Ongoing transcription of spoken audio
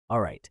All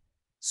right,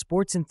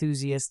 sports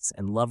enthusiasts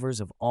and lovers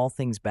of all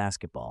things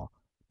basketball,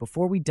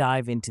 before we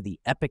dive into the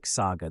epic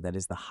saga that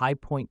is the High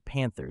Point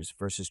Panthers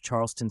versus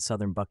Charleston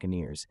Southern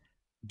Buccaneers,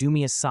 do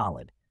me a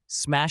solid.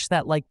 Smash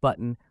that like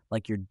button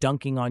like you're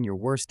dunking on your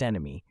worst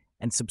enemy,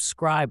 and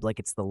subscribe like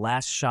it's the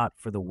last shot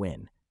for the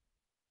win.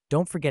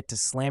 Don't forget to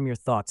slam your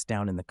thoughts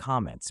down in the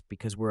comments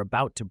because we're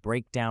about to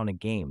break down a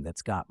game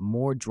that's got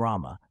more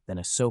drama than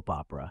a soap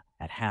opera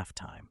at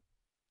halftime.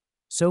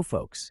 So,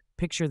 folks,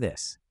 picture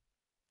this.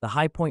 The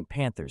High Point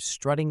Panthers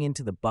strutting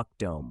into the Buc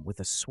Dome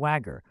with a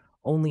swagger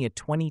only a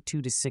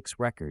 22-6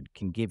 record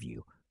can give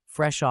you,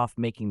 fresh off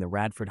making the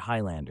Radford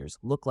Highlanders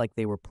look like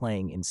they were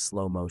playing in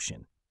slow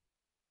motion.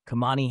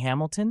 Kimani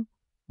Hamilton?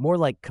 More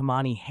like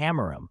Kimani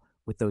Hammer 'em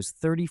with those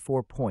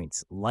 34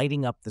 points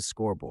lighting up the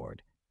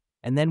scoreboard.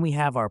 And then we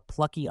have our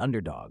plucky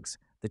underdogs,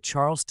 the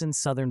Charleston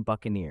Southern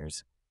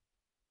Buccaneers,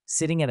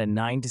 sitting at a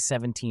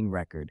 9-17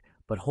 record,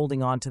 but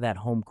holding on to that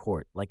home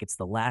court like it's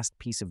the last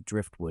piece of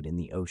driftwood in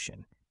the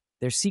ocean.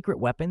 Their secret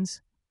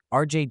weapons?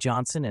 R.J.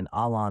 Johnson and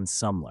Alon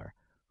Sumler,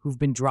 who've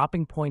been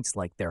dropping points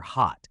like they're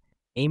hot,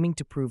 aiming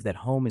to prove that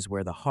home is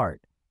where the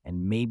heart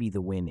and maybe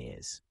the win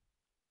is.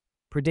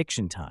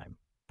 Prediction time.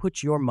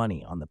 Put your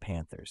money on the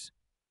Panthers.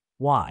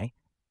 Why?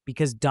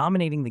 Because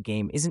dominating the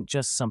game isn't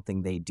just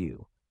something they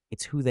do,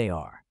 it's who they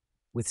are.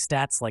 With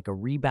stats like a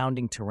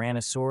rebounding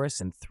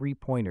Tyrannosaurus and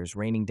three-pointers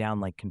raining down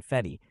like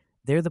confetti,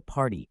 they're the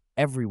party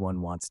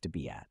everyone wants to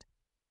be at.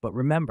 But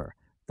remember,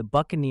 the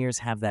Buccaneers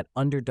have that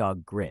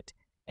underdog grit,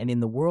 and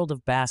in the world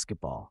of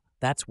basketball,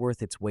 that's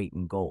worth its weight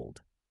in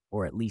gold,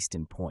 or at least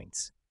in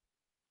points.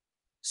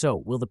 So,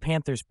 will the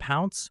Panthers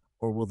pounce,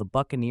 or will the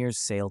Buccaneers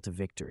sail to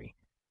victory?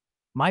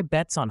 My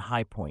bet's on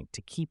High Point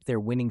to keep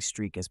their winning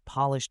streak as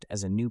polished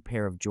as a new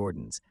pair of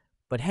Jordans.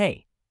 But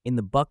hey, in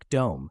the Buc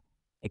Dome,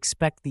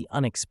 expect the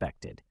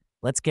unexpected.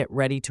 Let's get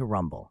ready to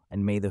rumble,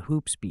 and may the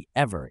hoops be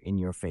ever in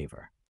your favor.